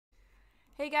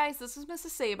Hey guys, this is Mrs.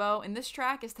 Sabo, and this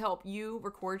track is to help you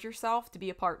record yourself to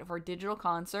be a part of our digital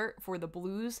concert for the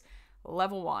Blues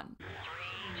Level 1.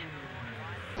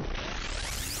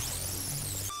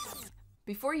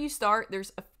 Before you start,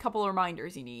 there's a couple of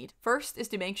reminders you need. First is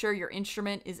to make sure your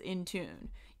instrument is in tune.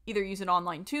 Either use an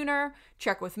online tuner,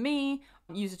 check with me,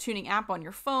 use a tuning app on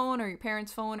your phone or your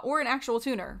parents' phone, or an actual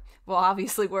tuner will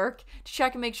obviously work to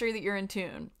check and make sure that you're in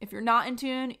tune. If you're not in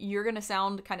tune, you're going to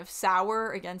sound kind of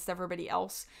sour against everybody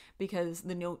else because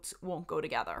the notes won't go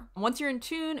together. Once you're in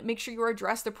tune, make sure you are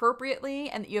dressed appropriately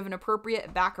and that you have an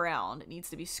appropriate background. It needs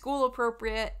to be school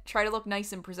appropriate. Try to look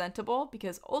nice and presentable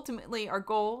because ultimately our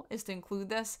goal is to include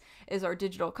this as our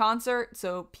digital concert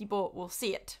so people will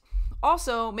see it.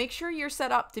 Also, make sure you're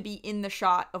set up to be in the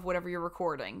shot of whatever you're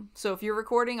recording. So if you're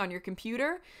recording on your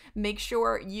computer, make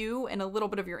sure you and a little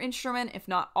bit of your instrument, if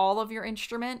not all of your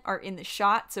instrument, are in the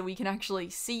shot so we can actually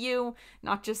see you,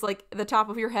 not just like the top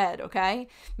of your head, okay?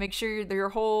 Make sure your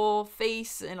whole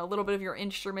face and a little bit of your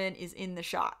instrument is in the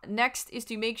shot. Next is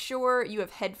to make sure you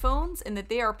have headphones and that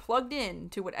they are plugged in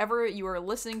to whatever you are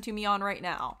listening to me on right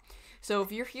now. So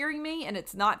if you're hearing me and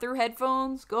it's not through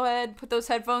headphones, go ahead, put those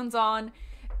headphones on.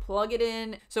 Plug it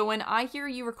in. So when I hear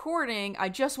you recording, I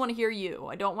just want to hear you.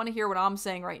 I don't want to hear what I'm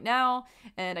saying right now,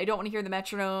 and I don't want to hear the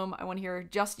metronome. I want to hear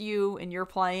just you and your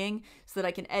playing so that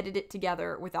I can edit it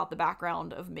together without the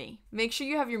background of me. Make sure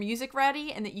you have your music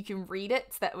ready and that you can read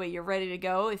it so that way you're ready to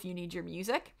go if you need your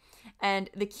music. And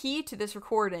the key to this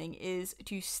recording is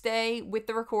to stay with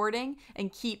the recording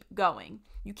and keep going.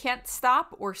 You can't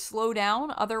stop or slow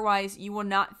down, otherwise you will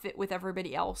not fit with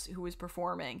everybody else who is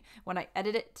performing when I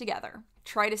edit it together.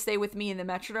 Try to stay with me in the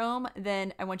metronome,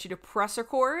 then I want you to press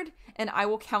record and I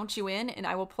will count you in and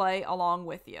I will play along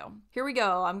with you. Here we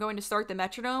go. I'm going to start the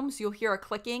metronome so you'll hear a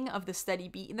clicking of the steady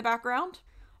beat in the background.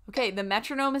 Okay, the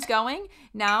metronome is going.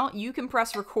 Now you can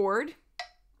press record.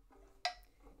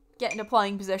 Get into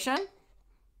playing position.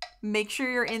 Make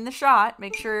sure you're in the shot.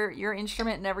 Make sure your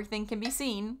instrument and everything can be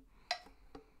seen.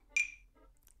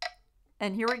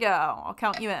 And here we go. I'll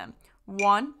count you in.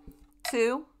 1,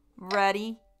 2,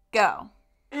 ready, go.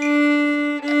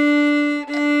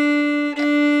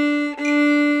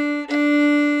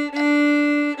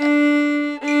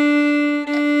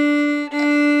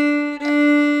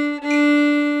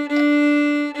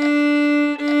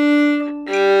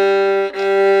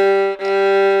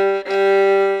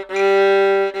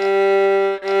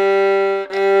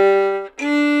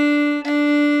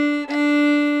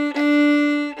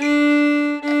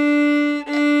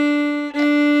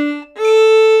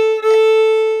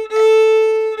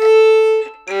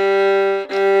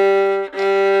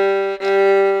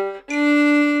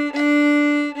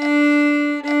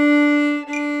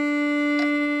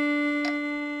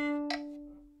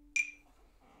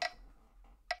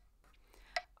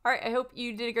 All right, I hope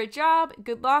you did a great job.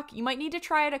 Good luck. You might need to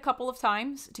try it a couple of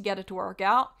times to get it to work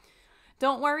out.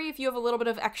 Don't worry if you have a little bit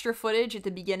of extra footage at the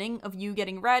beginning of you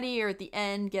getting ready or at the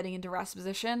end getting into rest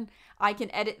position. I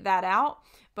can edit that out,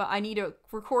 but I need a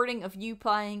recording of you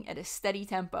playing at a steady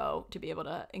tempo to be able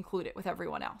to include it with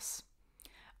everyone else.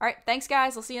 All right, thanks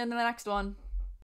guys. I'll see you in the next one.